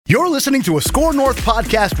You're listening to a Score North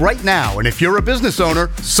podcast right now, and if you're a business owner,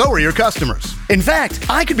 so are your customers. In fact,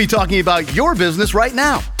 I could be talking about your business right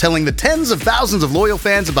now, telling the tens of thousands of loyal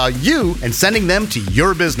fans about you and sending them to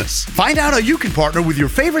your business. Find out how you can partner with your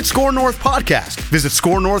favorite Score North podcast. Visit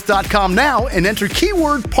scorenorth.com now and enter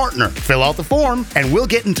keyword partner. Fill out the form, and we'll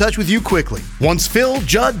get in touch with you quickly. Once Phil,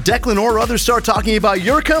 Judd, Declan, or others start talking about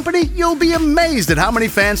your company, you'll be amazed at how many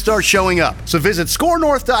fans start showing up. So visit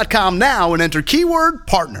scorenorth.com now and enter keyword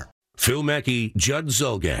partner. Phil Mackey, Judd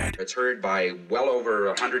Zulgad. It's heard by well over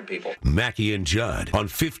 100 people. Mackey and Judd on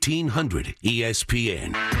 1500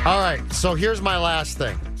 ESPN. All right, so here's my last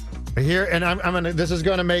thing. Here, and I'm gonna. This is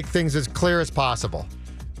going to make things as clear as possible.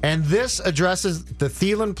 And this addresses the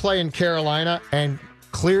Thielen play in Carolina and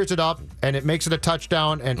clears it up, and it makes it a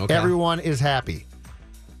touchdown, and everyone is happy.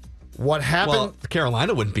 What happened? Well,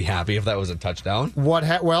 Carolina wouldn't be happy if that was a touchdown.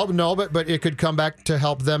 Well, no, but it could come back to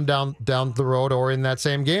help them down the road or in that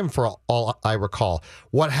same game, for all I recall.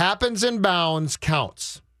 What happens in bounds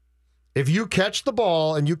counts. If you catch the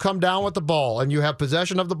ball and you come down with the ball and you have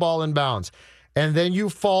possession of the ball in bounds, and then you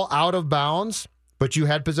fall out of bounds, but you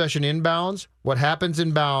had possession in bounds, what happens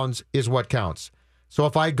in bounds is what counts. So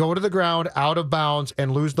if I go to the ground out of bounds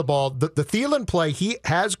and lose the ball, the Thielen play, he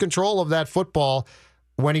has control of that football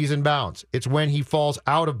when he's in bounds. It's when he falls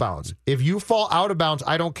out of bounds. If you fall out of bounds,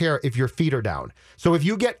 I don't care if your feet are down. So if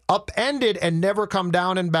you get upended and never come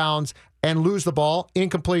down in bounds and lose the ball,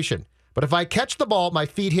 incompletion. But if I catch the ball, my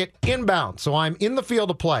feet hit inbound, so I'm in the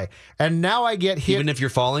field of play, and now I get hit. Even if you're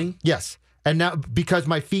falling? Yes. And now, because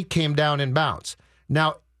my feet came down in bounds.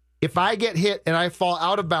 Now, if I get hit and I fall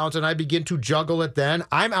out of bounds and I begin to juggle it then,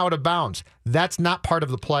 I'm out of bounds. That's not part of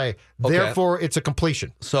the play. Okay. Therefore, it's a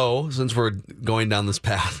completion. So, since we're going down this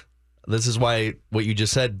path, this is why what you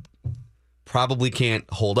just said probably can't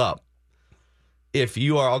hold up. If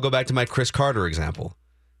you are, I'll go back to my Chris Carter example.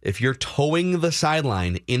 If you're towing the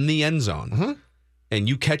sideline in the end zone and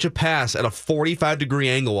you catch a pass at a 45-degree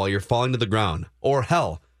angle while you're falling to the ground, or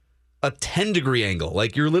hell, a 10-degree angle.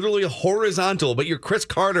 Like you're literally horizontal, but you're Chris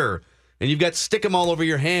Carter, and you've got stick-em all over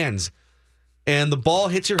your hands, and the ball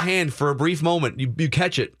hits your hand for a brief moment. You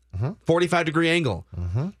catch it, 45-degree angle.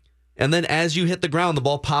 And then as you hit the ground, the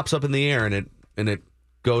ball pops up in the air, and it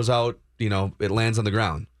goes out, it lands on the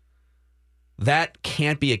ground. That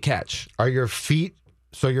can't be a catch. Are your feet,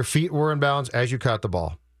 so your feet were in bounds as you caught the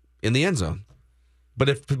ball? In the end zone.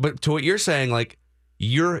 But to what you're saying, like,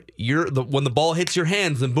 when the ball hits your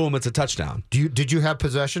hands, then boom, it's a touchdown. Did you have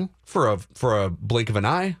possession for a blink of an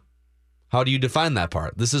eye? How do you define that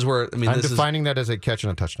part? This is where I'm defining that as a catch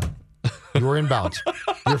and a touchdown. You were in bounds.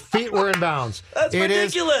 Your feet were in bounds. That's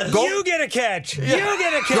ridiculous. You get a catch. Yeah. You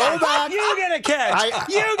get a catch. Go back. You get a catch.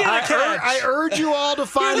 You get a catch. I urge you all to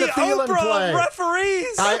find the Thielen Oprah play. Of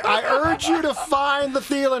referees. I urge you to find the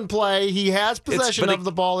Thielen play. He has possession of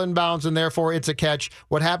the ball in bounds, and therefore it's a catch.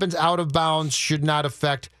 What happens out of bounds should not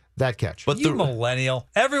affect that catch. But you millennial.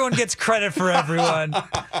 Everyone gets credit for everyone.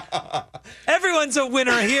 Everyone's a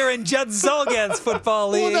winner here in Judd Zulgad's football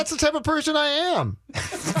league. Well, that's the type of person I am.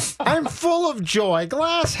 I'm full of joy,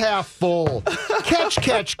 glass half full. Catch,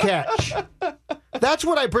 catch, catch. That's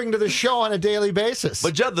what I bring to the show on a daily basis.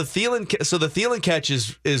 But Judd, the Thielen catch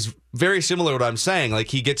is very similar to what I'm saying. Like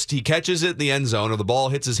he catches it in the end zone, or the ball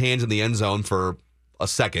hits his hands in the end zone for a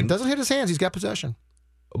second. It doesn't hit his hands. He's got possession.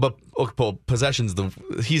 But possession's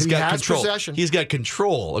he's got control. Possession. He's got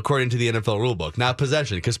control according to the NFL rulebook, not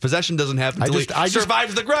possession, because possession doesn't happen until he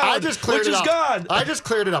survives the ground. I just cleared it up. Gone. I just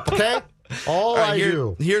cleared it up. Okay. All right,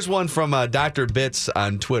 do. Here's one from Dr. Bits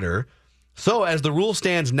on Twitter. So, as the rule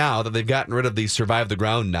stands now that they've gotten rid of the survive the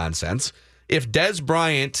ground nonsense, if Dez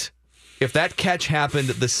Bryant, if that catch happened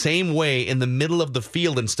the same way in the middle of the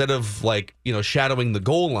field instead of shadowing the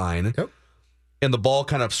goal line. Yep. And the ball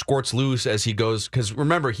kind of squirts loose as he goes, because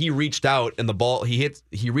remember, he reached out and the ball, he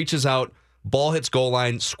reaches out, ball hits goal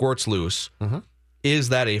line, squirts loose. Is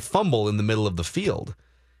that a fumble in the middle of the field?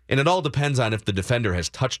 And it all depends on if the defender has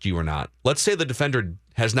touched you or not. Let's say the defender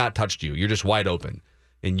has not touched you. You're just wide open.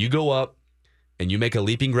 And you go up and you make a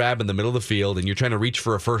leaping grab in the middle of the field and you're trying to reach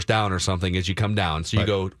for a first down or something as you come down. So you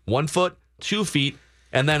go 1 foot, 2 feet,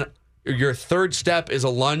 and then your third step is a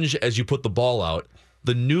lunge as you put the ball out.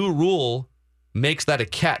 The new rule makes that a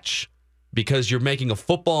catch because you're making a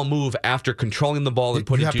football move after controlling the ball and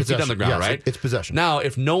putting 2 feet on the ground, right? It's possession. Now,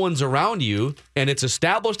 if no one's around you and it's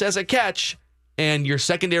established as a catch and your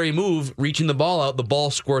secondary move, reaching the ball out, the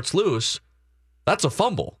ball squirts loose, that's a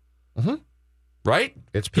fumble. Right?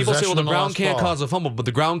 It's People say, possession. well, the ground can't cause a fumble, but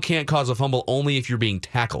the ground can't cause a fumble only if you're being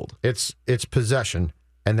tackled. It's possession,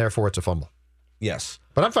 and therefore it's a fumble. Yes.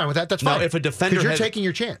 But I'm fine with that. That's fine. Now, if a defender because you're taking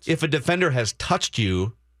your chance. If a defender has touched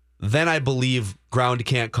you then I believe ground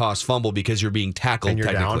can't cause fumble because you're being tackled And you're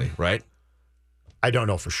technically, down. right? I don't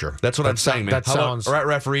know for sure. That's what I'm saying, man. That How sounds. about, all right,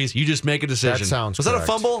 referees, you just make a decision. That sounds. Was that a correct.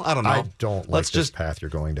 fumble? I don't know. I don't like Let's this just path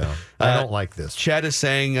you're going down. I don't like this. Chad is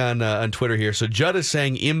saying on Twitter here. So Judd is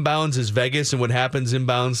saying inbounds is Vegas, and what happens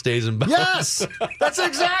inbounds stays inbounds. Yes, that's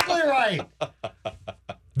exactly right.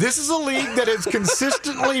 This is a league that has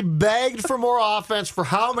consistently begged for more offense for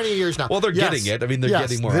how many years now? Well, they're Yes. getting it. I mean, they're Yes,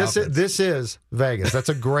 getting more this offense. This is Vegas. That's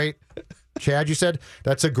a great, Chad, you said?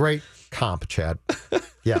 That's a great comp, Chad.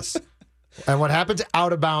 Yes. And what happens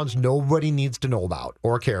out of bounds, nobody needs to know about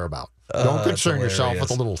or care about. Don't concern yourself with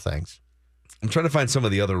the little things. I'm trying to find some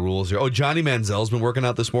of the other rules here. Oh, Johnny Manziel's been working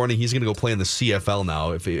out this morning. He's going to go play in the CFL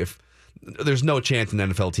now. If there's no chance an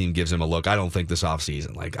NFL team gives him a look, I don't think this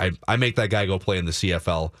offseason. Like I make that guy go play in the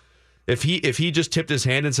CFL. If he just tipped his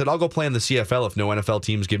hand and said, I'll go play in the CFL if no NFL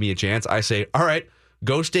teams give me a chance, I say, all right,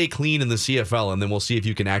 go stay clean in the CFL, and then we'll see if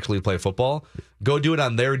you can actually play football. Go do it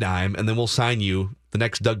on their dime, and then we'll sign you the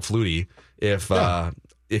next Doug Flutie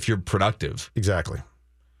if you're productive. Exactly.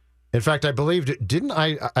 In fact, I believed, didn't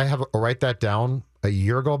I have write that down a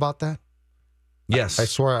year ago about that? Yes. I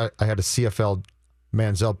swear I had a CFL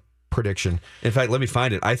Manziel prediction. In fact, let me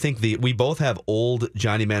find it. I think we both have old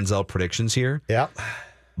Johnny Manziel predictions here. Yeah.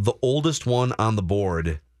 The oldest one on the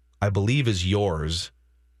board, I believe, is yours,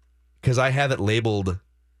 because I have it labeled.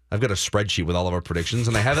 I've got a spreadsheet with all of our predictions,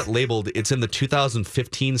 and I have it labeled. It's in the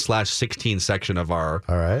 2015/16 section of our.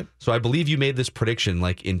 All right. So I believe you made this prediction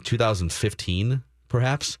like in 2015,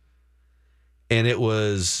 perhaps. And it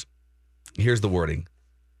was, here's the wording.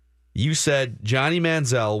 You said Johnny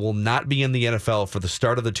Manziel will not be in the NFL for the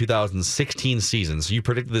start of the 2016 season. So you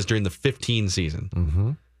predicted this during the 15 season.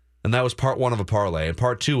 Mm-hmm. And that was part one of a parlay. And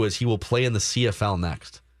part two was he will play in the CFL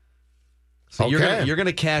next. So Okay. you're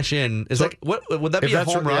gonna cash in. So- What would that If be a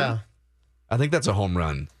that's home what- run? yeah. I think that's a home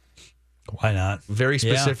run. Why not? Very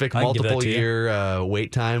specific, I can give that multiple to you. year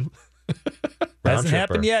wait time. Hasn't tripper.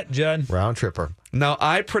 happened yet, Judd. Round tripper. Now,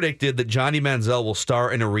 I predicted that Johnny Manziel will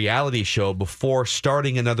star in a reality show before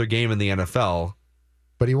starting another game in the NFL.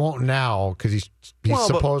 But he won't now because he's Well,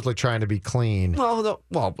 but- supposedly trying to be clean. Well,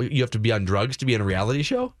 you have to be on drugs to be in a reality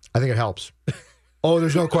show? I think it helps. Oh,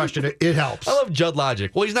 there's no question. It helps. I love Judd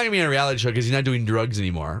Logic. Well, he's not going to be in a reality show because he's not doing drugs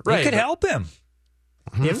anymore. It could but- help him.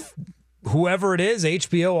 If whoever it is,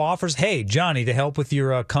 HBO offers, hey, Johnny, to help with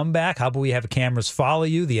your comeback, how about we have cameras follow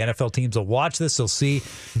you? The NFL teams will watch this. They'll see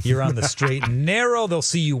you're on the straight and narrow. They'll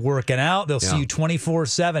see you working out. They'll see you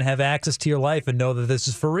 24/7, have access to your life, and know that this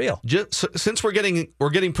is for real. Just since we're getting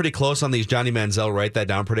pretty close on these Johnny Manziel write that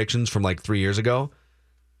down predictions from like 3 years ago,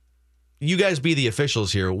 you guys be the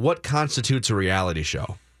officials here. What constitutes a reality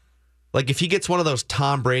show? Like if he gets one of those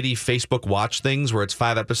Tom Brady Facebook watch things where it's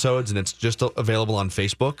 5 episodes and it's just available on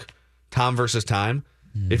Facebook, Tom versus Time.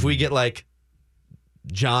 If we get like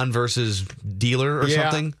John versus Dealer or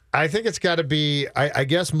something, I think it's got to be. I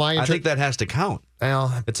guess I think that has to count.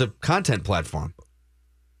 well, It's a content platform.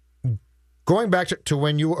 going back to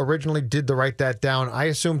when you originally did the write that down, I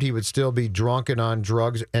assumed he would still be drunk and on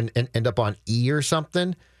drugs and end up on E or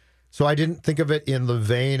something. So I didn't think of it in the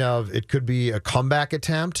vein of it could be a comeback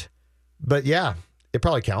attempt. But yeah, it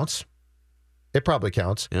probably counts. It probably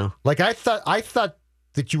counts. Yeah. Like I thought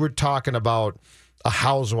that you were talking about a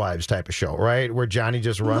Housewives type of show, right? Where Johnny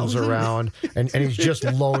just runs around and he's just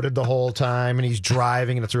loaded the whole time and he's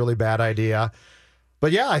driving and it's a really bad idea.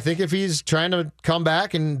 But yeah, I think if he's trying to come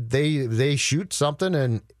back and they shoot something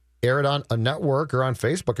and air it on a network or on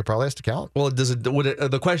Facebook, it probably has to count. Well,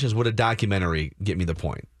 the question is, would a documentary get me the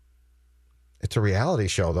point? It's a reality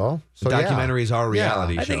show, though. So yeah. Documentaries are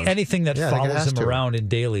reality I shows. think anything that Yeah, I think it follows has him to. around in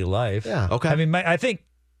daily life. Yeah. Okay. I mean, I think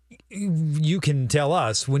you can tell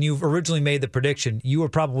us when you originally made the prediction, you were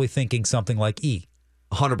probably thinking something like E.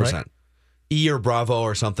 100%. Right? E or Bravo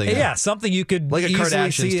or something. Yeah, something you could Like a easily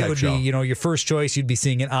Kardashians see. It type would show. be, your first choice. You'd be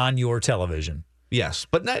seeing it on your television. Yes.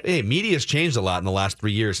 But media's changed a lot in the last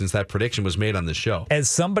 3 years since that prediction was made on this show. As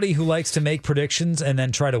somebody who likes to make predictions and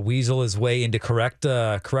then try to weasel his way into correct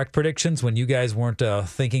predictions when you guys weren't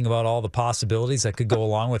thinking about all the possibilities that could go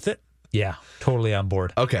along with it, yeah, totally on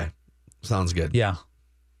board. Okay. Sounds good. Yeah.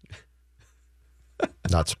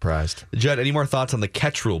 Not surprised. Judd, any more thoughts on the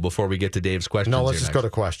catch rule before we get to Dave's questions? No, let's here just next? go to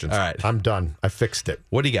questions. All right. I'm done. I fixed it.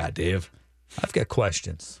 What do you got, Dave? I've got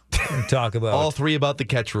questions. We're gonna talk about All three about the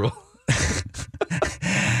catch rule.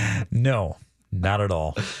 No, not at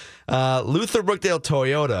all. Luther Brookdale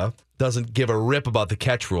Toyota doesn't give a rip about the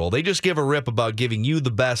catch rule. They just give a rip about giving you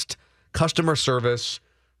the best customer service,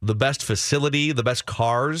 the best facility, the best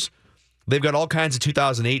cars. They've got all kinds of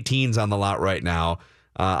 2018s on the lot right now.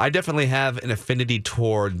 I definitely have an affinity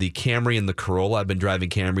toward the Camry and the Corolla. I've been driving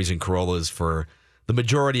Camrys and Corollas for the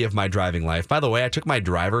majority of my driving life. By the way, I took my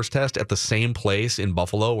driver's test at the same place in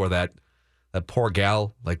Buffalo where that poor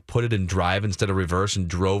gal put it in drive instead of reverse and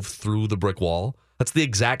drove through the brick wall. That's the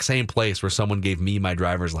exact same place where someone gave me my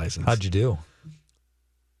driver's license. How'd you do?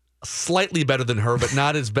 Slightly better than her, but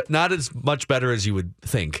not as much better as you would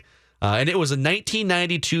think. And it was a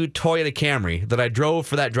 1992 Toyota Camry that I drove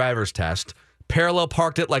for that driver's test. Parallel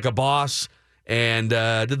parked it like a boss and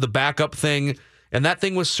did the backup thing. And that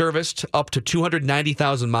thing was serviced up to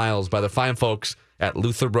 290,000 miles by the fine folks at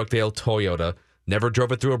Luther Brookdale Toyota. Never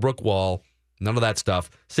drove it through a brick wall. None of that stuff.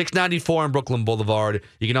 694 on Brooklyn Boulevard.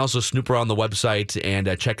 You can also snoop around the website and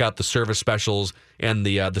check out the service specials and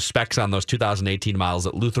the specs on those 2018 models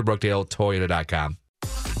at LutherBrookdaleToyota.com.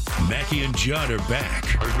 Mackie and Judd are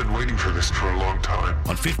back I've been waiting for this for a long time.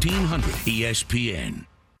 on 1500 ESPN.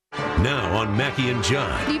 Now on Mackie and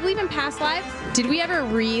Judd. Do you believe in past lives? Did we ever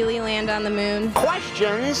really land on the moon?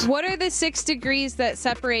 Questions What are the 6 degrees that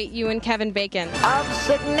separate you and Kevin Bacon? of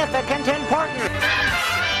significant importance.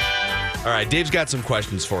 All right, Dave's got some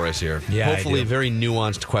questions for us here. Yeah, I Hopefully do. very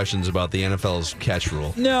nuanced questions about the NFL's catch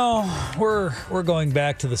rule. No, we're going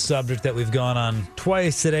back to the subject that we've gone on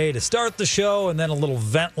twice today to start the show, and then a little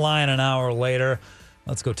vent line an hour later.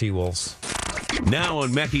 Let's go T-Wolves. Now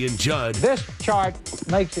on Mackie and Judd, This chart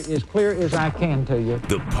makes it as clear as I can to you.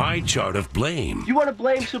 the pie chart of blame. You want to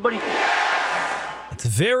blame somebody? It's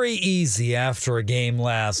very easy after a game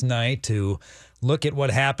last night to look at what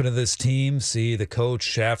happened to this team, see the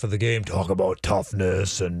coach after the game talk about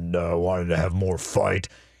toughness and wanted to have more fight,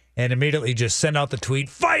 and immediately just send out the tweet,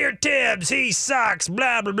 fire Tibbs, he sucks,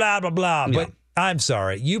 blah, blah, blah, blah, blah. Yeah. But I'm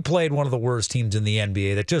sorry, you played one of the worst teams in the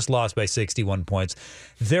NBA that just lost by 61 points.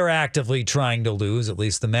 They're actively trying to lose, at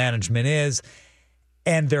least the management is,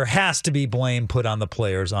 and there has to be blame put on the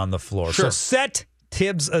players on the floor. Sure. So set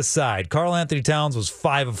Tibbs aside. Karl Anthony Towns was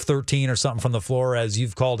 5 of 13 or something from the floor, as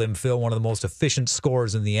you've called him, Phil. One of the most efficient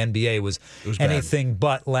scorers in the NBA was bad. anything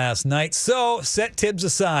but last night. So set Tibbs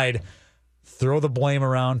aside. Throw the blame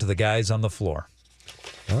around to the guys on the floor.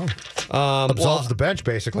 Absolves the bench,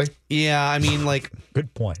 basically. Yeah, I mean,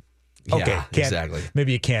 Good point. Yeah, Okay, exactly.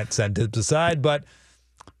 Maybe you can't send Tibbs aside, but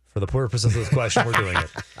for the purpose of this question, we're doing it.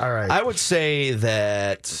 All right. I would say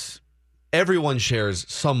that everyone shares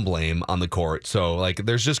some blame on the court. So,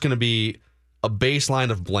 there's just going to be a baseline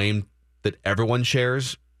of blame that everyone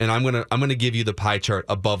shares, and I'm gonna give you the pie chart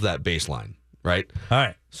above that baseline, right? All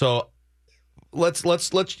right. So let's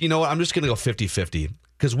you know what? I'm just gonna go 50-50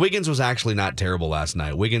 because Wiggins was actually not terrible last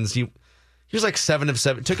night. Wiggins, he was 7 of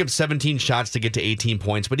 7. Took him 17 shots to get to 18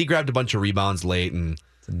 points, but he grabbed a bunch of rebounds late and.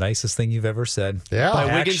 It's the nicest thing you've ever said. Yeah. By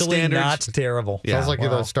Wiggins Actually standards- not terrible. Yeah. Sounds like you're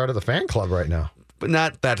the start of the fan club right now. But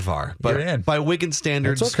not that far. But You're in. by Wiggins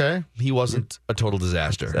standards, That's okay. he wasn't a total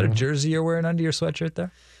disaster. Is that a jersey you're wearing under your sweatshirt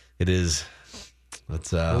there? It is.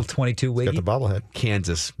 It's Little 22 Got Wiggy. the bobblehead.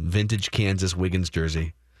 Kansas, vintage Kansas Wiggins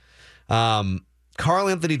jersey. Karl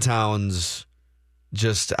Anthony Towns,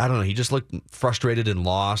 just I don't know. He just looked frustrated and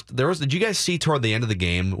lost. Did you guys see toward the end of the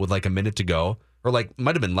game with a minute to go, or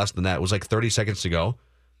might have been less than that? It was 30 seconds to go,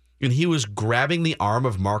 and he was grabbing the arm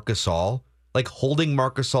of Marc Gasol, holding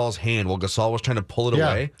Marc Gasol's hand while Gasol was trying to pull it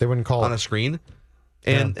Yeah, away. they wouldn't call on it. a screen,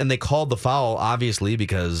 and they called the foul obviously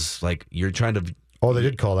because you're trying to. Oh, they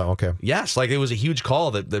did call that. Okay. Yes, it was a huge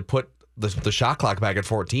call that put the shot clock back at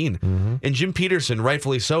 14. Mm-hmm. And Jim Peterson,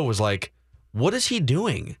 rightfully so, was like, what is he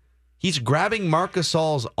doing? He's grabbing Marc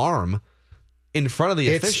Gasol's arm in front of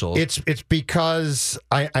the officials. It's because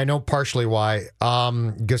I know partially why.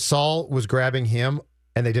 Gasol was grabbing him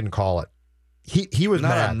and they didn't call it. He was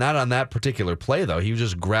mad. Not on that particular play, though. He was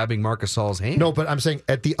just grabbing Marc Gasol's hand. No, but I'm saying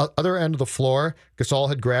at the other end of the floor, Gasol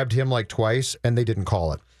had grabbed him twice and they didn't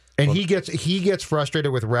call it. And he gets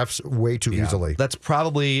frustrated with refs way too easily. That's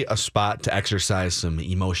probably a spot to exercise some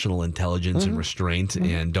emotional intelligence Mm-hmm. and restraint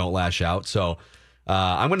and don't lash out. So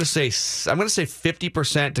I'm going to say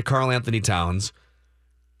 50% to Karl Anthony Towns,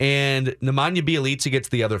 and Nemanja Bjelica gets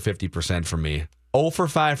the other 50% from me. 0 for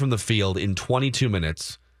 5 from the field in 22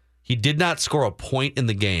 minutes. He did not score a point in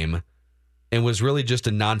the game and was really just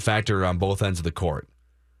a non-factor on both ends of the court.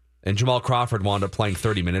 And Jamal Crawford wound up playing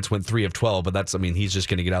 30 minutes, went 3 of 12, but he's just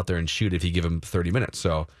going to get out there and shoot if you give him 30 minutes.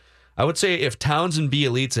 So I would say if Towns and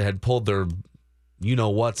Bjelica had pulled their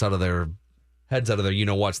you-know-whats out of their heads out of their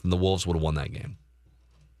you-know-whats, then the Wolves would have won that game.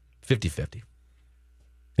 50-50.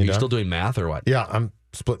 Are you still doing math or what? Yeah, I'm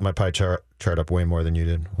splitting my pie chart up way more than you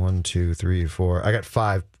did. 1, 2, 3, 4. I got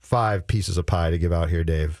five pieces of pie to give out here,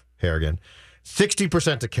 Dave Harrigan.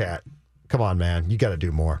 60% to Cat. Come on, man. You got to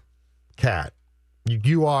do more. Cat.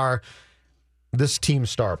 You are this team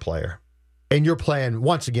star player, and you're playing,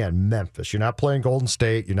 once again, Memphis. You're not playing Golden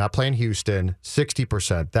State. You're not playing Houston.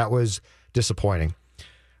 60%. That was disappointing.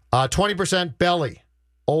 20% Belly.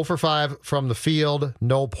 0 for 5 from the field.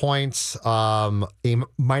 No points. A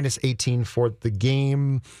minus 18 for the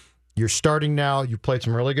game. You're starting now. You played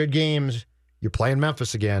some really good games. You're playing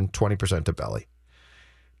Memphis again. 20% to Belly.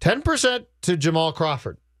 10% to Jamal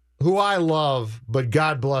Crawford, who I love, but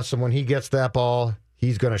God bless him. When he gets that ball,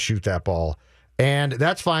 he's going to shoot that ball. And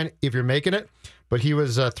that's fine if you're making it. But he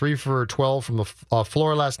was 3 for 12 from the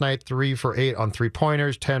floor last night, 3 for 8 on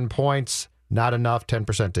three-pointers, 10 points. Not enough,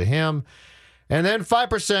 10% to him. And then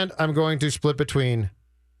 5% I'm going to split between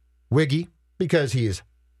Wiggy, because he's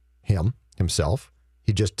himself.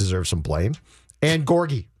 He just deserves some blame. And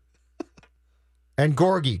Gorgie.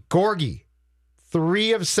 Gorgie.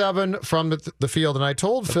 3 of 7 from the field. And I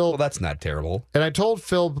told Phil... Well, that's not terrible. And I told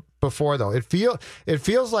Phil before, though, it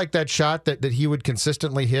feels like that shot that he would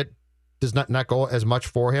consistently hit does not go as much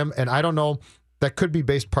for him. And I don't know, that could be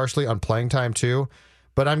based partially on playing time, too.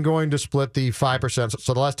 But I'm going to split the 5%,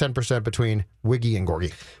 so the last 10% between Wiggy and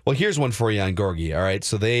Gorgie. Well, here's one for you on Gorgie. All right,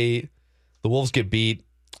 so the Wolves get beat.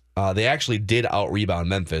 They actually did out-rebound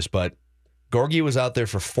Memphis, but Gorgie was out there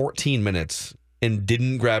for 14 minutes and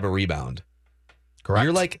didn't grab a rebound. Correct.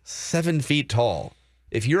 You're like 7 feet tall.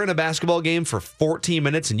 If you're in a basketball game for 14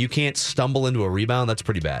 minutes and you can't stumble into a rebound, that's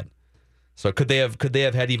pretty bad. So could they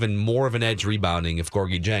have had even more of an edge rebounding if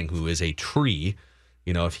Gorgie Dieng, who is a tree,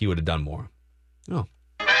 if he would have done more? Oh.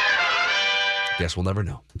 Guess we'll never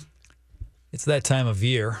know. It's that time of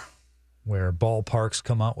year where ballparks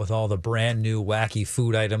come out with all the brand new wacky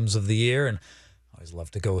food items of the year, and I always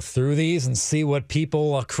love to go through these and see what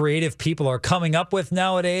creative people are coming up with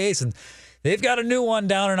nowadays. And they've got a new one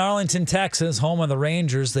down in Arlington, Texas, home of the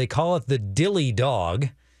Rangers. They call it the Dilly Dog.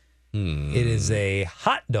 It is a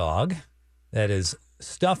hot dog that is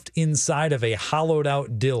stuffed inside of a hollowed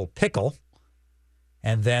out dill pickle.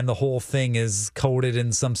 And then the whole thing is coated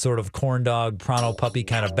in some sort of corn dog, Pronto Puppy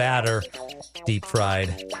kind of batter, deep fried.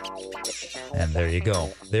 And there you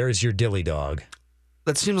go. There's your Dilly Dog.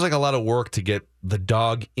 That seems like a lot of work to get the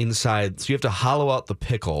dog inside. So you have to hollow out the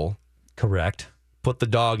pickle. Correct. Put the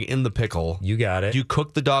dog in the pickle. You got it. Do you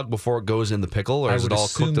cook the dog before it goes in the pickle, or is it all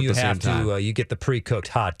cooked at the same time? You get the pre-cooked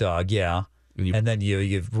hot dog, yeah. And then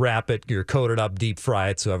you wrap it, you coat it up, deep fry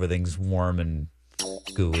it so everything's warm and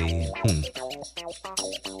gooey.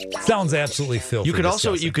 Sounds absolutely filthy. You could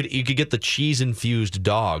also you could get the cheese infused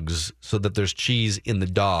dogs so that there's cheese in the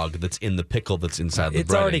dog that's in the pickle that's inside the breading.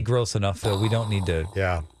 It's already gross enough, Phil. We don't need to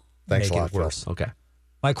Thanks make a lot, it worse. Phil. Okay.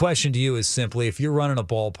 My question to you is simply, if you're running a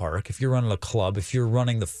ballpark, if you're running a club, if you're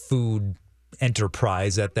running the food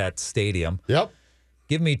enterprise at that stadium,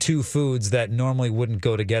 give me 2 foods that normally wouldn't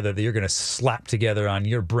go together that you're going to slap together on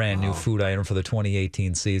your brand new food item for the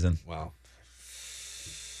 2018 season. Wow.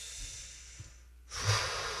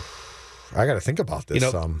 I got to think about this.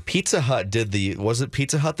 Pizza Hut did was it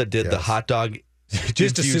Pizza Hut that did the hot dog?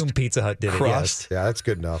 Just assume Pizza Hut did crust? It, yes. Yeah, that's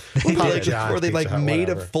good enough. Or they made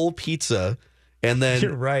a full pizza, and then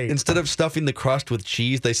You're right. Instead of stuffing the crust with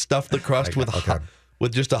cheese, they stuffed the crust with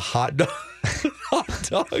just a hot dog. Hot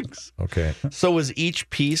dogs. Okay. So was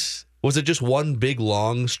it just one big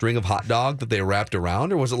long string of hot dog that they wrapped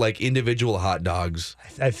around, or was it like individual hot dogs?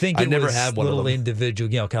 I think I it never was had one of little them. individual,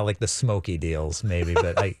 kind of like the smoky deals, maybe.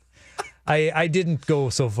 But I didn't go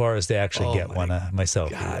so far as to actually get one myself.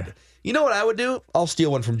 God. Either. You know what I would do? I'll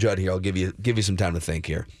steal one from Judd here. I'll give you some time to think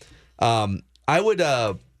here. I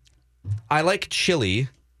like chili,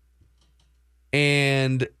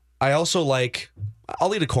 and I also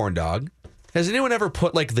I'll eat a corn dog. Has anyone ever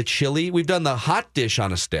put the chili? We've done the hot dish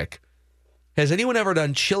on a stick. Has anyone ever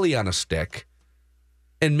done chili on a stick?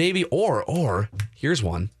 And maybe, or here's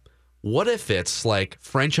one. What if it's like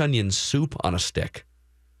French onion soup on a stick?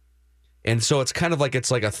 And so it's kind of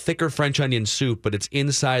it's like a thicker French onion soup, but it's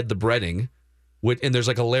inside the breading. And there's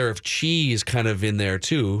a layer of cheese kind of in there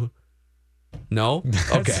too. No?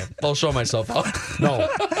 Okay. I'll show myself out. No.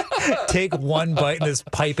 Take one bite and this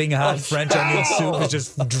piping hot French onion soup is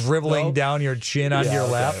just dribbling down your chin on your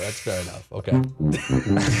lap. That's fair enough. Okay.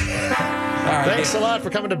 Thanks a lot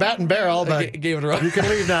for coming to Bat and Barrel, but gave it a run. you can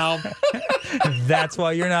leave now. That's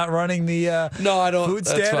why you're not running the No, I don't. food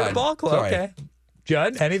That's stand at fine. ball club. Sorry. Okay.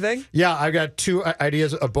 Judd, anything? Yeah, I've got 2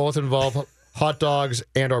 ideas. Both involve hot dogs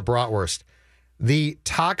and or bratwurst. The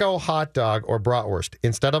taco hot dog or bratwurst,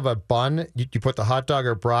 instead of a bun, you put the hot dog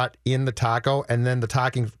or brat in the taco and then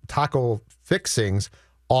the taco fixings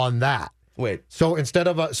on that. Wait. So instead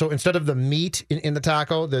of the meat in the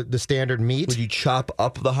taco, the standard meat, Would you chop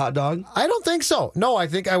up the hot dog? I don't think so. No, I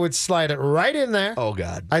think I would slide it right in there. Oh,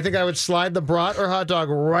 God. I think I would slide the brat or hot dog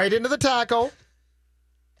right into the taco,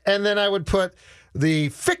 and then I would put the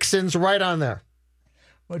fixins right on there.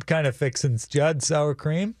 What kind of fixins, Judd? Sour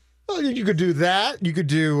cream? Well, you could do that. You could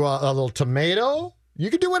do a little tomato. You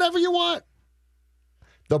could do whatever you want.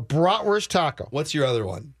 The bratwurst taco. What's your other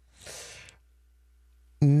one?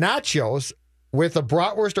 Nachos with a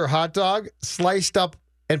bratwurst or hot dog sliced up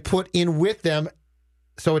and put in with them.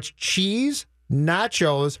 So it's cheese,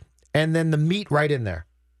 nachos, and then the meat right in there,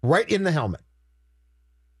 right in the helmet.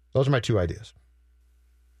 Those are my two ideas.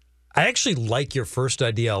 I actually like your first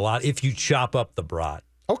idea a lot if you chop up the brat.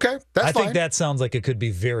 Okay, that's I fine. think that sounds like it could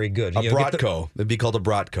be very good. A bratko. It'd be called a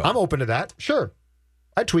bratko. I'm open to that. Sure.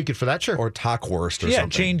 I'd tweak it for that, sure. Or tackwurst or Yeah, something.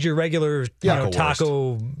 change your regular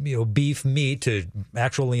taco beef meat to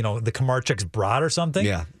actual, the Kamarchik's brat or something.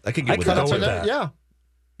 Yeah, I could get with could that. go with that. Yeah.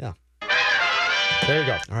 Yeah. There you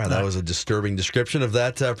go. All right, that was a disturbing description of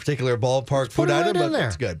that particular ballpark food put it right item, in but there.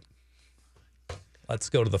 that's good. Let's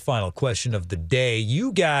go to the final question of the day.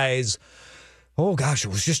 You guys, oh gosh, it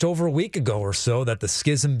was just over a week ago or so that the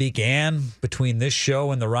schism began between this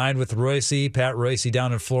show and the Ride with Royce. Pat Royce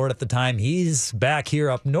down in Florida at the time. He's back here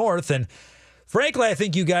up north. And frankly, I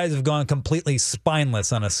think you guys have gone completely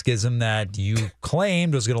spineless on a schism that you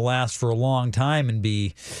claimed was going to last for a long time and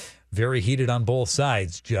be very heated on both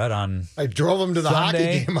sides. Judd, on I drove him to the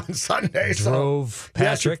Sunday, hockey game on Sunday. drove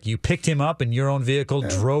Patrick. You picked him up in your own vehicle,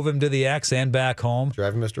 drove him to the X and back home.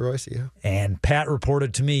 Driving Mr. Royce, yeah. And Pat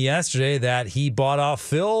reported to me yesterday that he bought off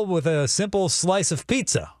Phil with a simple slice of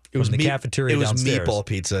pizza from the cafeteria downstairs. It was meatball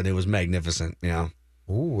pizza, and it was magnificent. Yeah.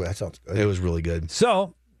 Ooh, that sounds good. It was really good.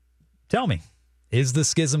 So, tell me, is the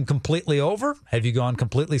schism completely over? Have you gone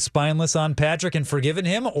completely spineless on Patrick and forgiven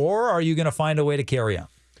him, or are you going to find a way to carry on?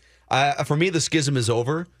 For me, the schism is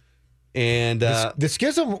over. And the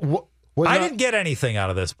schism was I not, didn't get anything out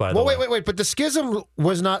of this, by the way. Wait. But the schism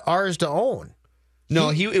was not ours to own.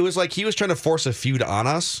 No, it was like he was trying to force a feud on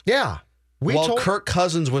us. Yeah. While Kirk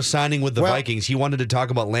Cousins was signing with the Vikings, he wanted to talk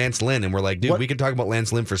about Lance Lynn. And we're like, dude, we can talk about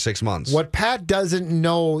Lance Lynn for 6 months. What Pat doesn't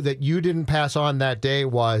know that you didn't pass on that day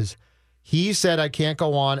was he said, I can't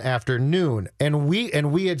go on after noon. And we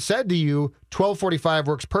had said to you, 12:45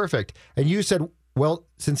 works perfect. And you said, well,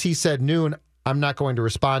 since he said noon, I'm not going to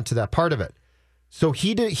respond to that part of it. So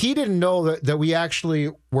he didn't know that we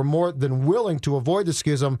actually were more than willing to avoid the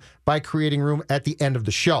schism by creating room at the end of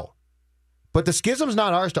the show. But the schism's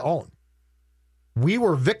not ours to own. We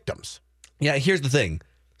were victims. Yeah, here's the thing.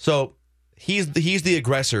 So he's the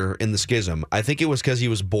aggressor in the schism. I think it was because he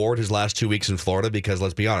was bored his last 2 weeks in Florida because,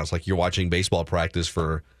 let's be honest, like you're watching baseball practice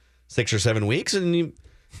for 6 or 7 weeks and you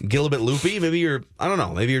get a little bit loopy. Maybe I don't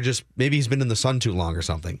know. Maybe he's been in the sun too long or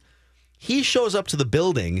something. He shows up to the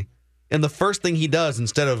building, and the first thing he does,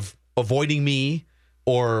 instead of avoiding me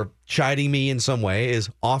or chiding me in some way, is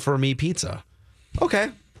offer me pizza.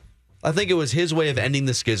 Okay. I think it was his way of ending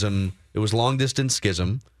the schism. It was long-distance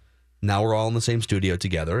schism. Now we're all in the same studio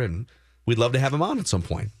together, and we'd love to have him on at some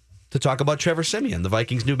point to talk about Trevor Siemian, the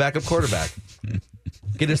Vikings' new backup quarterback.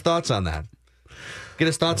 Get his thoughts on that. Get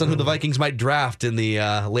his thoughts on who the Vikings might draft in the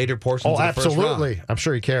later portions of the first round. Absolutely. I'm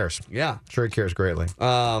sure he cares. Yeah. I'm sure he cares greatly.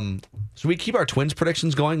 So we keep our Twins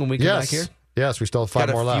predictions going when we come back here? Yes, we still have 5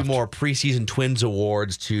 more left. Got a few more preseason Twins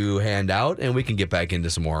awards to hand out, and we can get back into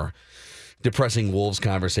some more depressing Wolves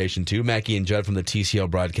conversation, too. Mackey and Judd from the TCL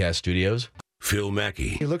Broadcast Studios. Phil Mackey.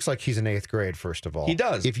 He looks like he's in 8th grade, first of all. He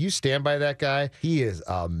does. If you stand by that guy, he is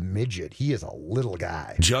a midget. He is a little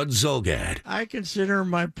guy. Judd Zulgad. I consider him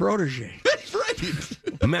my protege. That's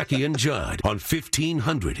right. Mackey and Judd on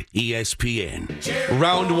 1500 ESPN.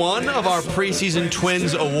 Round 1 of our preseason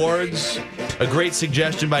Twins awards. A great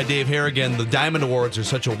suggestion by Dave Harrigan. The Diamond Awards are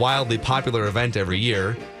such a wildly popular event every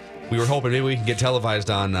year. We were hoping maybe we can get televised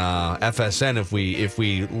on FSN if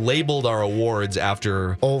we labeled our awards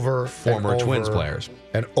after former Twins players.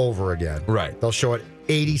 And over again. Right. They'll show it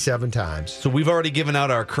 87 times. So we've already given out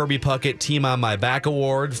our Kirby Puckett Team on My Back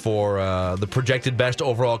award for the projected best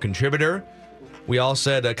overall contributor. We all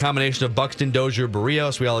said a combination of Buxton, Dozier,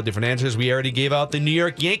 Barrios. We all had different answers. We already gave out the New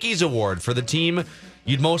York Yankees award for the team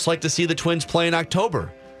you'd most like to see the Twins play in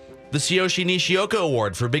October. The Tsuyoshi Nishioka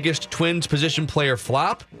award for biggest Twins position player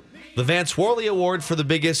flop. The Vance Worley Award for the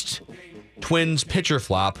biggest Twins pitcher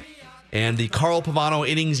flop, and the Carl Pavano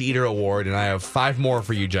Innings Eater Award, and I have 5 more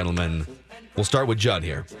for you gentlemen. We'll start with Judd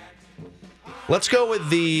here. Let's go with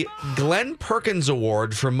the Glenn Perkins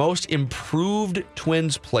Award for most improved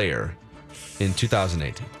Twins player. in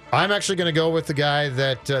 2018. I'm actually going to go with the guy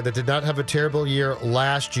that did not have a terrible year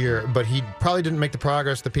last year, but he probably didn't make the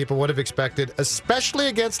progress that people would have expected, especially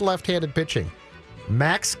against left-handed pitching.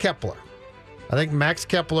 Max Kepler. I think Max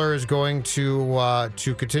Kepler is going to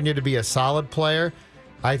continue to be a solid player.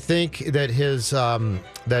 I think that his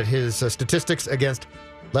statistics against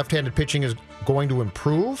left-handed pitching is going to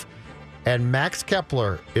improve, and Max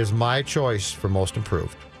Kepler is my choice for most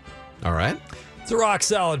improved. All right. It's a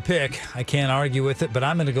rock-solid pick. I can't argue with it, but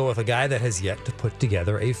I'm going to go with a guy that has yet to put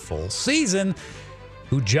together a full season,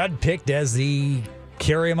 who Judd picked as the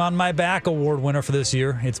Carry Him on My Back award winner for this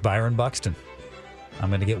year. It's Byron Buxton. I'm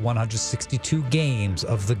going to get 162 games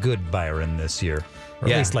of the good Byron this year, or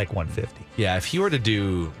at least like 150. Yeah, if he were to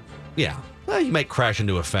do, he might crash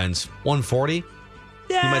into a fence. 140?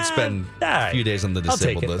 Yeah, he might spend a few days on the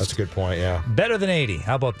disabled list. That's a good point, yeah. Better than 80.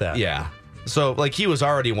 How about that? Yeah. So, he was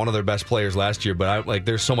already one of their best players last year, but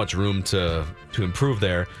there's so much room to improve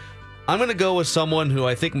there. I'm going to go with someone who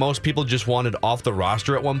I think most people just wanted off the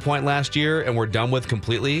roster at one point last year and were done with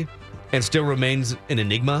completely and still remains an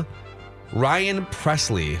enigma. Ryan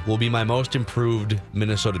Presley will be my most improved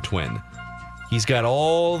Minnesota Twin. He's got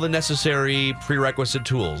all the necessary prerequisite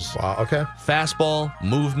tools. Wow, okay. Fastball,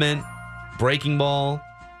 movement, breaking ball.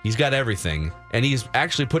 He's got everything. And he's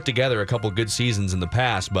actually put together a couple good seasons in the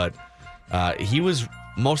past, but he was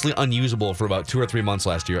mostly unusable for about 2 or 3 months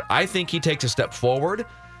last year. I think he takes a step forward,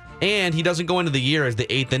 and he doesn't go into the year as the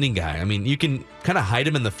 8th inning guy. I mean, you can kind of hide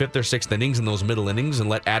him in the 5th or 6th innings in those middle innings and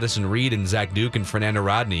let Addison Reed and Zach Duke and Fernando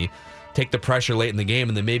Rodney take the pressure late in the game,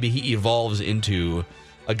 and then maybe he evolves into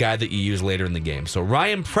a guy that you use later in the game. So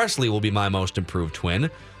Ryan Presley will be my most improved Twin.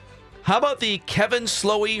 How about the Kevin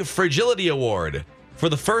Slowey Fragility Award for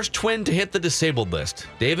the first Twin to hit the disabled list?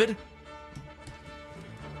 David?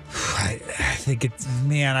 I think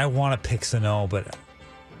I want to pick Sano, but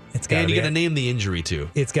it's got to be. And you got to name the injury, too.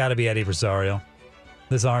 It's got to be Eddie Rosario.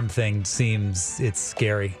 This arm thing it's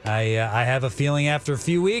scary. I have a feeling after a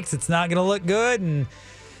few weeks it's not going to look good, and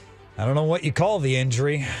I don't know what you call the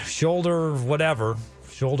injury. Shoulder, whatever.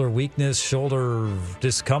 Shoulder weakness, shoulder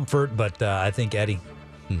discomfort, but I think Eddie.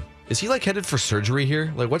 Is he headed for surgery here?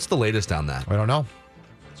 What's the latest on that? I don't know.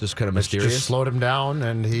 It's just kind of mysterious. Just slowed him down,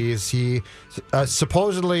 and he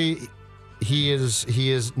supposedly he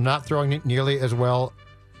is not throwing it nearly as well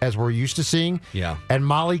as we're used to seeing. Yeah. And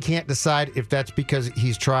Molly can't decide if that's because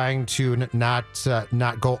he's trying to not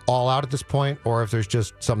go all out at this point, or if there's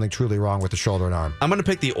just something truly wrong with the shoulder and arm. I'm going to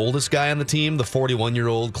pick the oldest guy on the team, the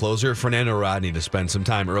 41-year-old closer, Fernando Rodney, to spend some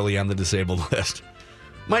time early on the disabled list.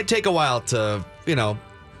 Might take a while to,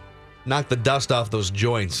 knock the dust off those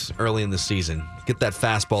joints early in the season. Get that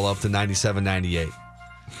fastball up to 97, 98.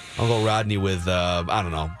 I'll go Rodney with,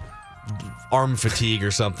 arm fatigue or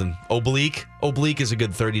something. Oblique is a good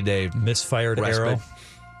 30-day misfired respite. Arrow.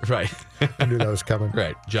 Right. I knew that was coming.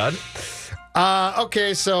 Right. Judd?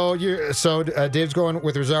 Okay, so Dave's going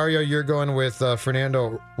with Rosario. You're going with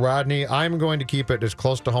Fernando Rodney. I'm going to keep it as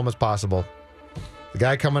close to home as possible. The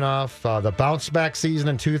guy coming off the bounce-back season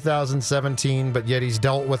in 2017, but yet he's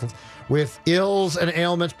dealt with ills and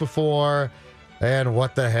ailments before. And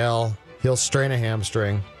what the hell? He'll strain a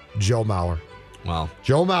hamstring. Joe Mauer. Wow.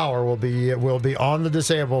 Joe Mauer will be on the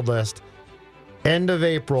disabled list end of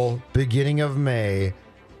April, beginning of May,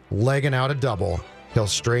 legging out a double. He'll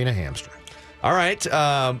strain a hamstring. All right.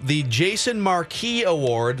 The Jason Marquis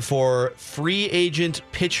Award for free agent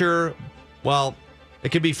pitcher. Well, it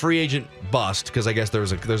could be free agent bust, because I guess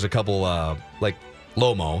there's a couple like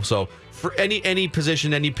Lomo. So for any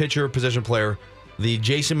position, any pitcher, position player, the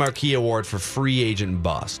Jason Marquis Award for free agent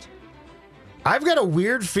bust. I've got a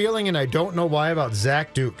weird feeling, and I don't know why, about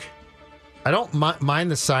Zach Duke. I don't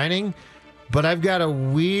mind the signing, but I've got a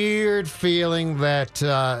weird feeling that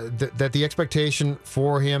that the expectation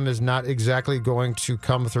for him is not exactly going to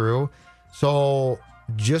come through. So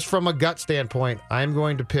just from a gut standpoint, I'm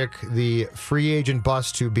going to pick the free agent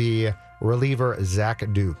bust to be reliever Zach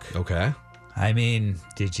Duke. Okay. I mean,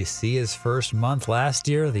 did you see his first month last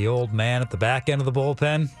year? The old man at the back end of the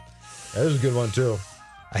bullpen? That was a good one, too.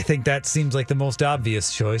 I think that seems like the most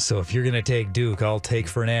obvious choice. So if you're going to take Duke, I'll take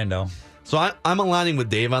Fernando. So I'm aligning with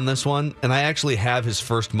Dave on this one, and I actually have his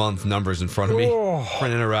first month numbers in front of me.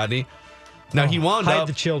 Fernando Rodney. Now he wound hide up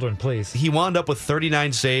the children, please. He wound up with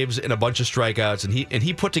 39 saves and a bunch of strikeouts, and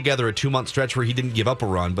he put together a 2-month stretch where he didn't give up a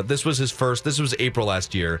run. But this was his first. This was April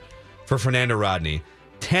last year for Fernando Rodney.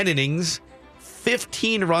 10 innings,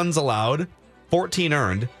 15 runs allowed, 14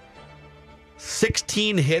 earned,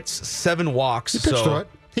 16 hits, 7 walks. He pitched through it.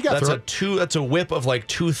 He got through it. That's a whip of like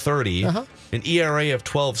 230, an ERA of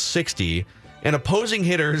 12.60, and opposing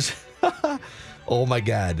hitters. Oh my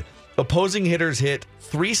God. opposing hitters hit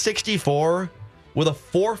 .364 with a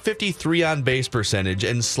 .453 on base percentage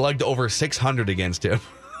and slugged over .600 against him.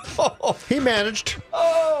 He managed.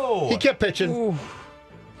 Oh! He kept pitching. Ooh.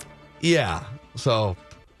 Yeah. So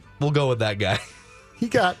we'll go with that guy. He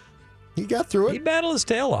got through it. He battled his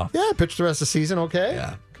tail off. Yeah, pitched the rest of the season. Okay.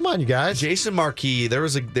 Yeah. Come on, you guys. Jason Marquis, there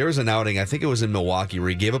was an outing, I think it was in Milwaukee, where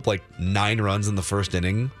he gave up like 9 runs in the first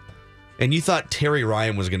inning. And you thought Terry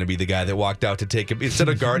Ryan was going to be the guy that walked out to take him. Instead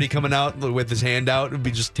of Gardy coming out with his hand out, it would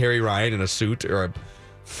be just Terry Ryan in a suit or a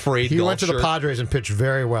frayed He golf went to the shirt. Padres and pitched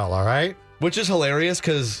very well, all right? Which is hilarious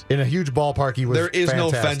because in a huge ballpark, he was there is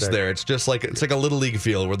fantastic. no fence there. It's just like a little league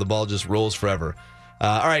field where the ball just rolls forever.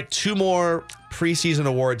 All right, 2 more preseason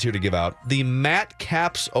awards here to give out. The Matt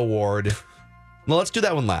Capps Award. Well, let's do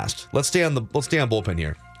that one last. Let's stay on bullpen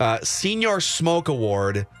here. Senior Smoke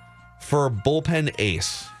Award for bullpen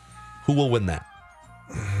ace. Who will win that?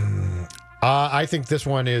 I think this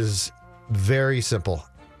one is very simple.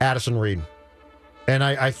 Addison Reed. And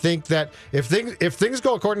I think that if things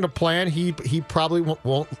go according to plan, he probably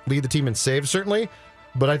won't lead the team in saves, certainly.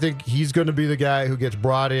 But I think he's going to be the guy who gets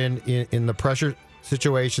brought in the pressure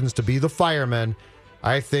situations to be the fireman.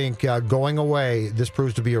 I think going away, this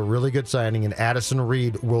proves to be a really good signing, and Addison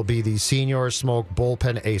Reed will be the Senior Smoke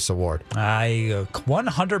Bullpen Ace Award. I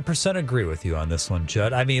 100% agree with you on this one,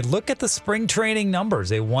 Judd. I mean, look at the spring training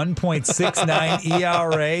numbers. A 1.69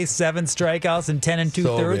 ERA, 7 strikeouts, and 10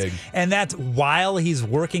 2/3. Big. And that's while he's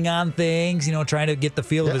working on things, trying to get the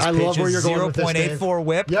feel of his I pitches. love where you're going with this, Dave. 0.84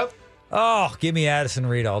 whip. Yep. Oh, give me Addison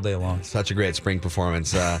Reed all day long. Such a great spring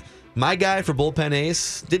performance. My guy for bullpen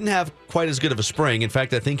ace didn't have quite as good of a spring. In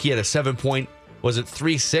fact, I think he had a 7.3.6 or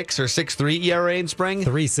 6.3 ERA in spring?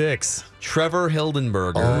 3.6. Trevor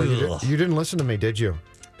Hildenberger. Oh, you didn't listen to me, did you?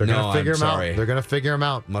 They're No, going to figure I'm him sorry. out. They're going to figure him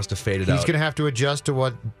out. Must have faded He's out. going to have to adjust to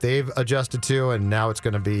what they've adjusted to, and now it's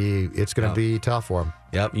going to be tough for him.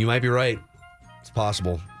 Yep, you might be right. It's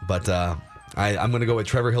possible. But I'm going to go with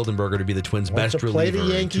Trevor Hildenberger to be the Twins' best to reliever. play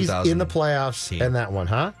the Yankees in the playoffs 2018. and that one,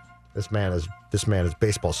 huh? This man is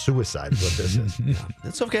baseball suicide is what this is.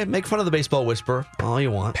 It's okay. Make fun of the baseball whisperer all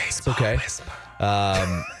you want. It's okay.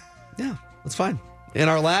 Yeah, that's fine. And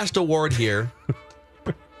our last award here,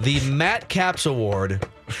 the Matt Capps Award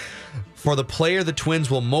for the player the Twins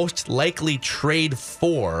will most likely trade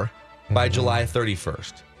for by July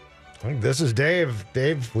 31st. I think this is Dave.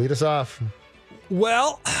 Dave, lead us off.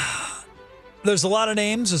 Well, there's a lot of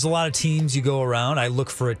names. There's a lot of teams you go around. I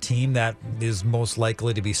look for a team that is most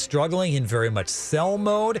likely to be struggling in very much sell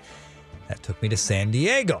mode. That took me to San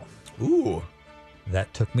Diego. Ooh.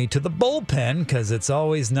 That took me to the bullpen because it's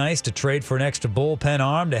always nice to trade for an extra bullpen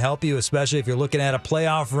arm to help you, especially if you're looking at a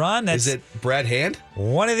playoff run. Is it Brad Hand?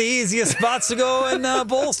 One of the easiest spots to go and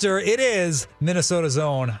bolster. It is Minnesota's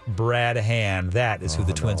own Brad Hand. That is who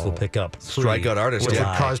the Twins will pick up. Strikeout artist. Which would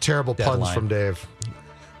Yeah. cause terrible puns Deadline. from Dave.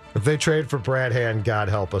 If they trade for Brad Hand, God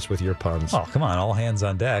help us with your puns. Oh, come on. All hands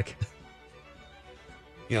on deck.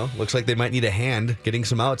 Looks like they might need a hand getting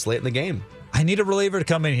some outs late in the game. I need a reliever to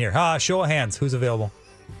come in here. Show of hands. Who's available?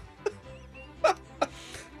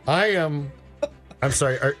 I'm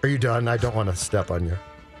sorry. Are you done? I don't want to step on your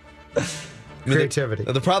creativity.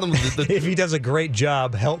 The problem with the If he does a great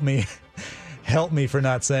job, help me. Help me for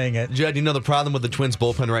not saying it. Judd, the problem with the Twins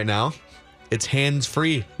bullpen right now? It's hands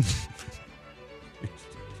free.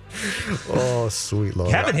 Oh, sweet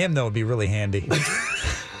Lord. Having him, though, would be really handy.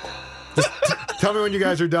 Tell me when you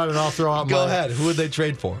guys are done, and I'll throw out Go mine. ahead. Who would they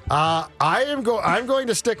trade for? I'm going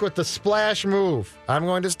to stick with the splash move. I'm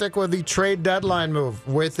going to stick with the trade deadline move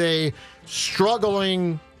with a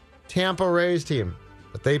struggling Tampa Rays team.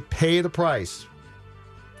 But they pay the price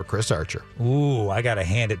for Chris Archer. Ooh, I got to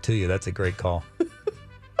hand it to you. That's a great call.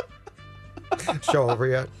 Show over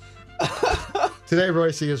yet? Today,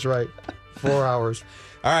 Royce is right. 4 hours.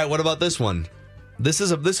 All right, what about this one? This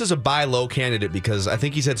is a buy low candidate because I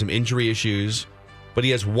think he's had some injury issues, but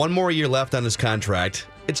he has one more year left on his contract.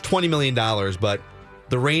 It's $20 million, but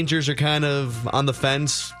the Rangers are kind of on the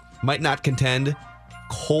fence, might not contend.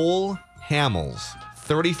 Cole Hamels,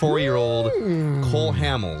 34-year-old Cole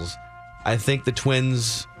Hamels. I think the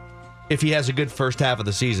Twins, if he has a good first half of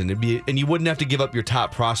the season, and you wouldn't have to give up your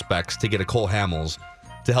top prospects to get a Cole Hamels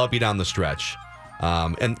to help you down the stretch.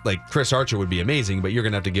 And like Chris Archer would be amazing, but you're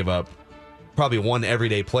going to have to give up probably one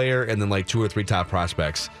everyday player and then like 2 or 3 top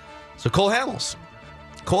prospects. So Cole Hamels,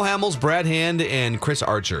 Brad Hand, and Chris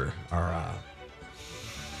Archer are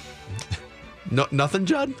nothing,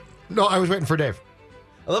 Judd? No, I was waiting for Dave.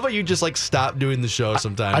 I love how you just like stop doing the show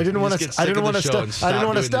sometimes. I didn't want to. I didn't want to step. I didn't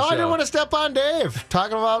want to step on Dave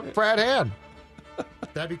talking about Brad Hand.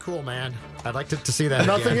 That'd be cool, man. I'd like to see that.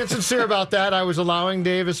 Nothing insincere about that. I was allowing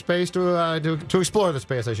Dave a space to explore the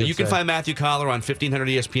space, I should say. You can find Matthew Collar on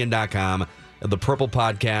 1500ESPN.com, the Purple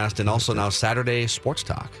Podcast, and also now Saturday Sports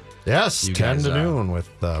Talk. Yes, 10 to noon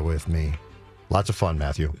with me. Lots of fun,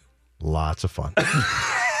 Matthew. Lots of fun.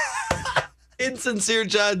 Insincere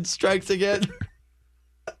John strikes again.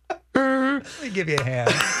 Let me give you a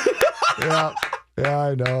hand. Yeah,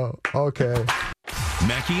 I know. Okay.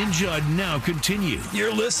 Mackie and Judd now continue.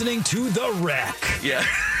 You're listening to The Wreck. Yeah.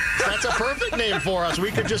 That's a perfect name for us.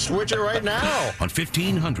 We could just switch it right now. On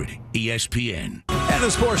 1500 ESPN. And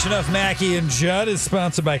this portion of Mackie and Judd is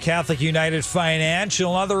sponsored by Catholic United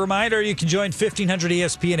Financial. Another reminder, you can join 1500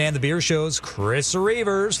 ESPN and the Beer Show's Chris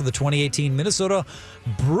Reavers for the 2018 Minnesota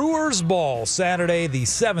Brewers Ball, Saturday, the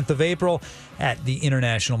 7th of April at the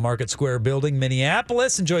International Market Square Building,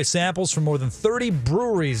 Minneapolis. Enjoy samples from more than 30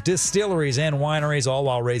 breweries, distilleries, and wineries, all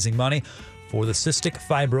while raising money for the Cystic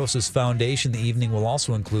Fibrosis Foundation. The evening will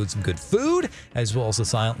also include some good food, as well as the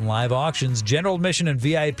silent and live auctions. General admission and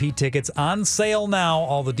VIP tickets on sale now.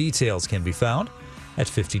 All the details can be found at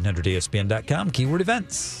 1500ESPN.com, keyword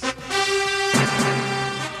events.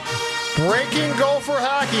 Breaking Gopher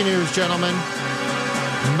hockey news, gentlemen.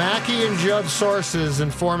 Mackie and Judd sources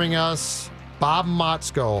informing us Bob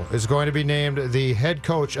Motzko is going to be named the head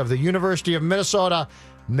coach of the University of Minnesota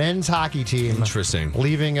men's hockey team. Interesting.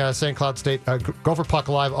 Leaving St. Cloud State. Gopher Puck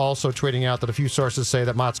Live also tweeting out that a few sources say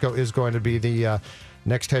that Motzko is going to be the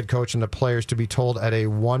next head coach and the players to be told at a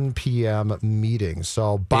 1 p.m. meeting.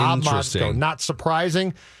 So Bob Motzko, not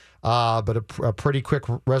surprising, but a pretty quick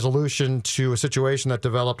resolution to a situation that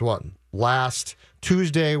developed, last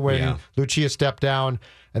Tuesday when Lucia stepped down.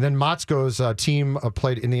 And then Motzko's team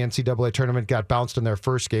played in the NCAA tournament, got bounced in their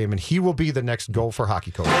first game, and he will be the next Gopher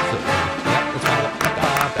hockey coach.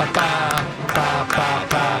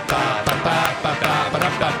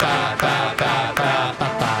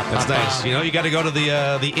 That's nice. You got to go to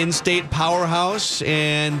the in-state powerhouse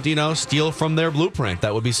and, steal from their blueprint.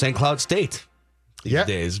 That would be St. Cloud State these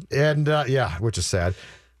days. And, which is sad.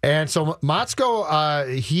 And so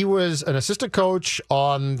Motzko, he was an assistant coach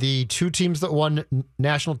on the two teams that won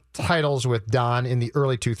national titles with Don in the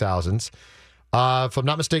early 2000s. If I'm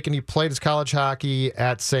not mistaken, he played his college hockey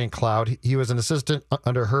at St. Cloud. He was an assistant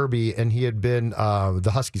under Herbie, and he had been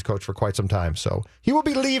the Huskies coach for quite some time. So he will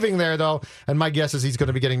be leaving there, though, and my guess is he's going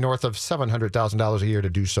to be getting north of $700,000 a year to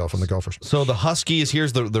do so from the Gophers. So the Huskies,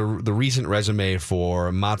 here's the recent resume for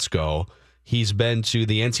Motzko. He's been to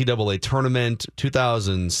the NCAA tournament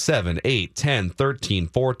 2007, 8, 10, 13,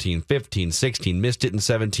 14, 15, 16, missed it in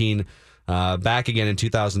 17, back again in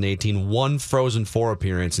 2018, one Frozen Four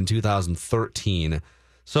appearance in 2013.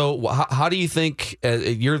 So how do you think,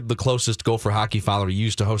 you're the closest Gopher hockey follower, you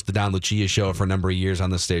used to host the Don Lucia show for a number of years on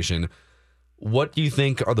the station. What do you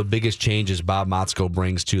think are the biggest changes Bob Motzko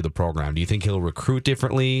brings to the program? Do you think he'll recruit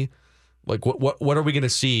differently? Like what are we going to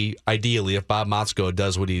see ideally if Bob Motzko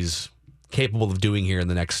does what he's capable of doing here in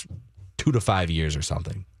the next 2 to 5 years or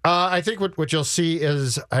something? I think what you'll see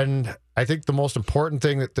is, and I think the most important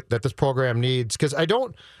thing that this program needs, because I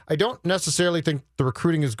don't necessarily think the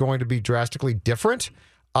recruiting is going to be drastically different,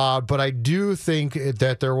 but I do think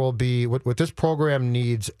that there will be, what this program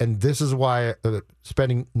needs, and this is why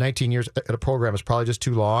spending 19 years at a program is probably just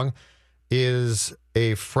too long, is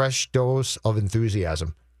a fresh dose of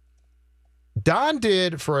enthusiasm. Don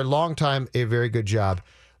did, for a long time, a very good job.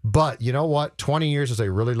 But you know what? 20 years is a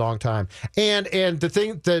really long time. And the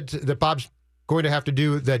thing that Bob's going to have to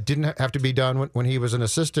do that didn't have to be done when he was an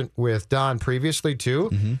assistant with Don previously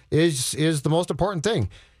too, is the most important thing.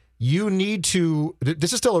 You need to,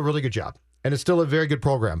 this is still a really good job, and it's still a very good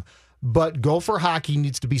program, but Gopher hockey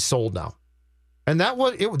needs to be sold now. And that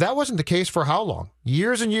wasn't the case for how long?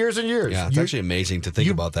 Years and years and years. Yeah, it's actually amazing to think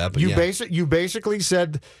about that. But you basically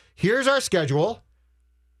said, here's our schedule,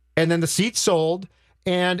 and then the seats sold.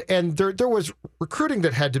 And there was recruiting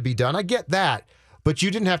that had to be done. I get that. But you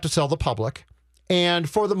didn't have to sell the public. And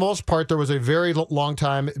for the most part, there was a very long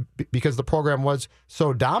time, because the program was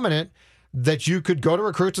so dominant, that you could go to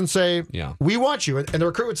recruits and say, we want you. And the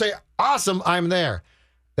recruit would say, awesome, I'm there.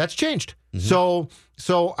 That's changed. So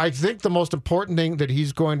I think the most important thing that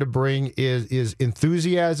he's going to bring is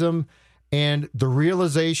enthusiasm and the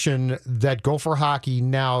realization that Gopher hockey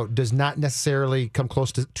now does not necessarily come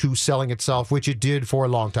close to selling itself, which it did for a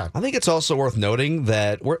long time. I think it's also worth noting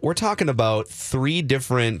that we're talking about 3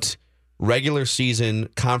 different regular season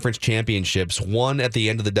conference championships, one at the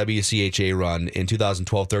end of the WCHA run in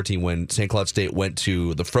 2012-13 when St. Cloud State went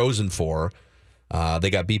to the Frozen Four. They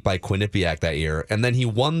got beat by Quinnipiac that year. And then he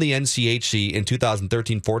won the NCHC in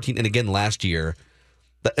 2013-14 and again last year.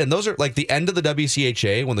 And those are like the end of the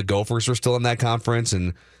WCHA when the Gophers were still in that conference,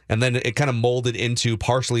 and then it kind of molded into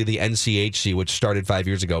partially the NCHC, which started 5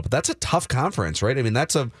 years ago. But that's a tough conference, right? I mean,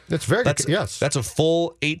 that's very good. Yes, that's a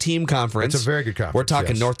full 8-team conference. It's a very good conference. We're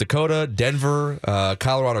talking yes. North Dakota, Denver,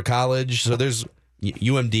 Colorado College. So there's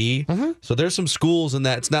UMD. Mm-hmm. So there's some schools in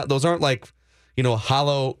that. It's not; those aren't like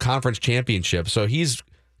hollow conference championships. So he's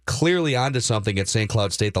clearly onto something at St.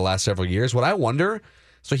 Cloud State the last several years. What I wonder.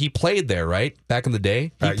 So he played there, right? Back in the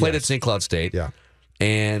day? He played at St. Cloud State. Yeah.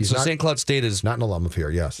 And St. Cloud State is... Not an alum of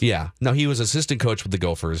here, yes. Yeah. No, he was assistant coach with the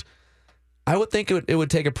Gophers. I would think it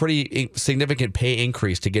would take a pretty significant pay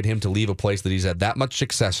increase to get him to leave a place that he's had that much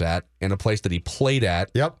success at and a place that he played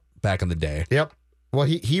at back in the day. Yep. Well,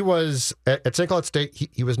 he was... At St. Cloud State,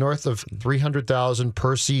 he was north of $300,000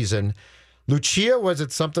 per season. Lucia was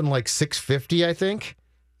at something like $650,000, I think,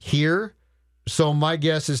 here. So my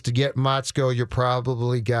guess is to get Motzko, you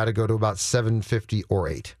probably got to go to about $750,000 or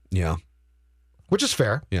 $800,000. Yeah, which is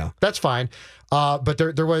fair. Yeah, that's fine. But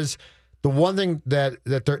there was the one thing that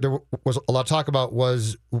there was a lot of talk about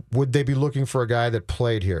was would they be looking for a guy that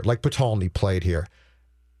played here, like Patolny played here,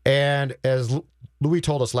 and as Louis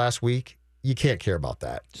told us last week, you can't care about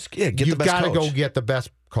that. Get you the best got to coach. go get the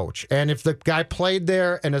best coach, and if the guy played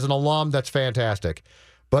there and as an alum, that's fantastic.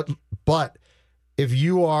 But if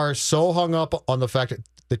you are so hung up on the fact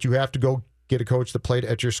that you have to go get a coach that played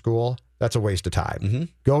at your school, that's a waste of time. Mm-hmm.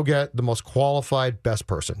 Go get the most qualified, best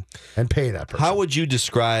person and pay that person. How would you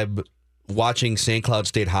describe watching St. Cloud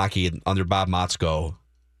State hockey under Bob Motzko?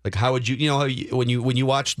 Like, how would when you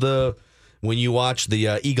watch the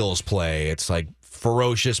Eagles play, it's like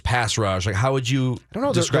ferocious pass rush. Like, how would you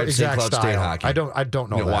describe the St. exact Cloud style. State hockey? I don't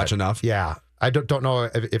know. You don't watch enough. Yeah, I don't know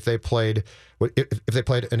if they played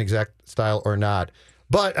an exact style or not.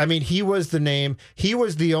 But I mean, he was the name. He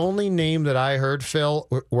was the only name that I heard, Phil,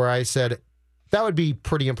 where I said that would be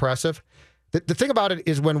pretty impressive. The thing about it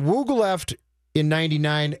is when Woog left in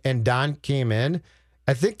 '99 and Don came in,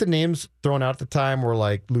 I think the names thrown out at the time were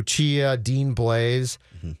like Lucia, Dean Blaze,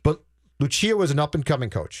 but Lucia was an up-and-coming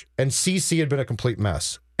coach, and CC had been a complete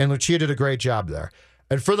mess, and Lucia did a great job there.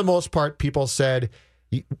 And for the most part, people said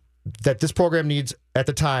that this program needs, at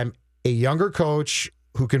the time, a younger coach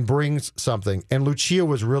who can bring something. And Lucia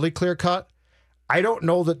was really clear-cut. I don't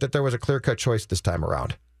know that there was a clear-cut choice this time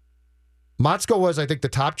around. Motzko was, I think, the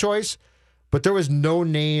top choice, but there was no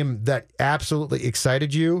name that absolutely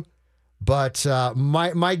excited you. But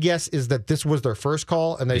my guess is that this was their first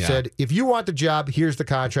call, and they said, if you want the job, here's the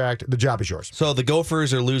contract. The job is yours. So the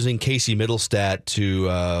Gophers are losing Casey Middlestat to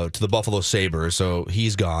the Buffalo Sabres, so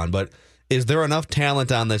he's gone. But is there enough talent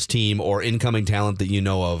on this team or incoming talent that you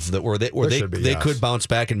know of that they could bounce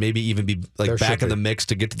back and maybe even be like back in the mix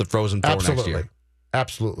to get to the Frozen Four next year?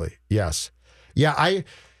 Absolutely. Yes. Yeah,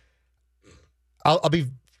 I'll be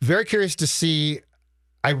very curious to see,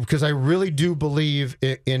 because I really do believe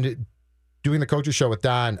in doing the coaches show with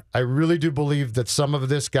Don. I really do believe that some of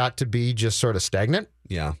this got to be just sort of stagnant.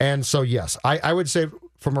 Yeah. And so, yes, I would say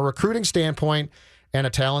from a recruiting standpoint and a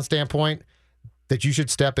talent standpoint, that you should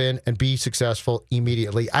step in and be successful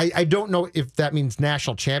immediately. I don't know if that means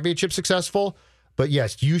national championship successful, but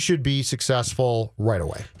yes, you should be successful right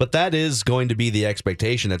away. But that is going to be the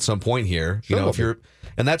expectation at some point here.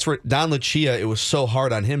 And that's where Don Lucia, it was so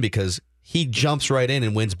hard on him because he jumps right in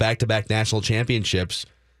and wins back-to-back national championships.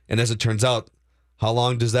 And as it turns out, how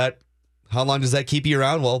long does that keep you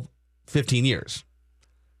around? Well, 15 years.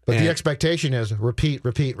 But the expectation is repeat.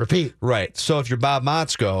 Right. So if you're Bob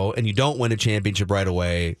Motzko and you don't win a championship right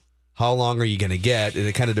away, how long are you going to get? And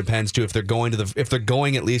it kind of depends too if they're going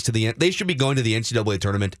at least to the end. They should be going to the NCAA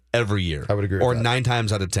tournament every year. I would agree. Or with that. 9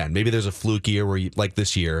 times out of 10. Maybe there's a fluke year where like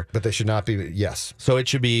this year. But they should not be. Yes. So it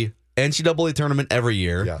should be NCAA tournament every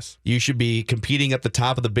year. Yes. You should be competing at the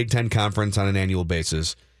top of the Big Ten Conference on an annual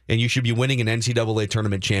basis. And you should be winning an NCAA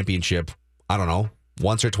tournament championship, I don't know,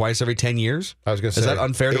 once or twice every 10 years? I was going to say. Is that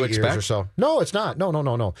unfair to expect? Years or so. No, it's not.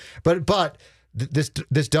 No. But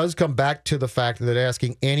this does come back to the fact that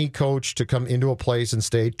asking any coach to come into a place and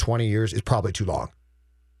stay 20 years is probably too long.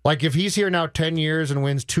 Like if he's here now 10 years and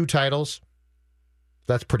wins 2 titles,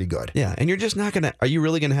 that's pretty good. Yeah, and you're just not going to, are you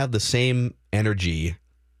really going to have the same energy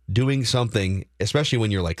doing something, especially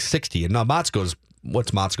when you're like 60? And now what's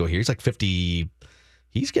Motzko here? He's like 50.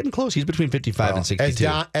 He's getting close. He's between 55 and 62.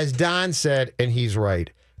 As Don said, and he's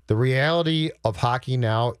right, the reality of hockey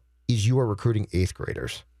now is you are recruiting 8th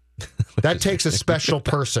graders. That takes a special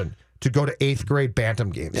person to go to 8th grade bantam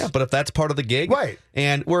games. Yeah, but if that's part of the gig. Right.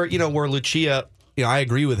 And where Lucia, I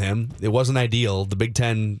agree with him. It wasn't ideal. The Big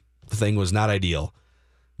Ten thing was not ideal.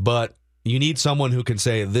 But you need someone who can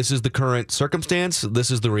say, this is the current circumstance.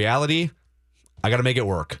 This is the reality. I got to make it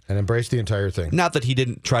work. And embrace the entire thing. Not that he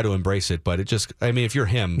didn't try to embrace it, but it just, I mean, if you're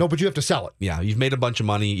him. No, but you have to sell it. Yeah, you've made a bunch of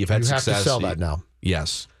money. You've had success. You have to sell that now.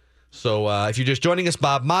 Yes. So if you're just joining us,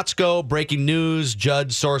 Bob Motzko, breaking news,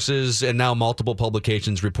 Judd sources, and now multiple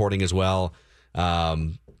publications reporting as well.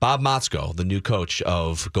 Bob Motzko, the new coach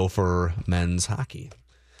of Gopher men's hockey.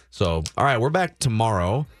 So, all right, we're back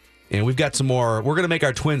tomorrow, and we've got some more. We're going to make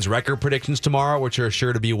our Twins record predictions tomorrow, which are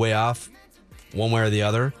sure to be way off one way or the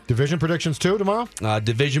other. Division predictions too tomorrow?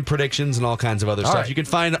 Division predictions and all kinds of other stuff. Right. You can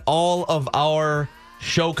find all of our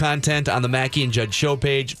show content on the Mackey and Judd show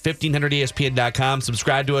page, 1500ESPN.com.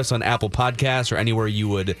 Subscribe to us on Apple Podcasts or anywhere you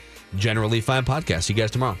would generally find podcasts. See you guys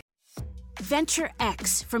tomorrow. Venture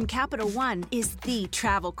X from Capital One is the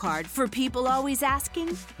travel card for people always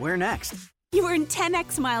asking, where next? You earn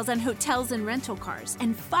 10x miles on hotels and rental cars,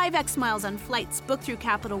 and 5x miles on flights booked through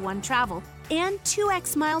Capital One Travel, and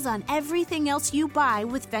 2x miles on everything else you buy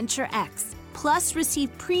with Venture X. Plus,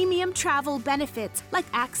 receive premium travel benefits like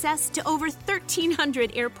access to over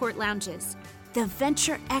 1,300 airport lounges. The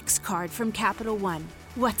Venture X card from Capital One.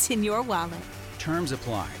 What's in your wallet? Terms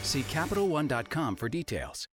apply. See CapitalOne.com for details.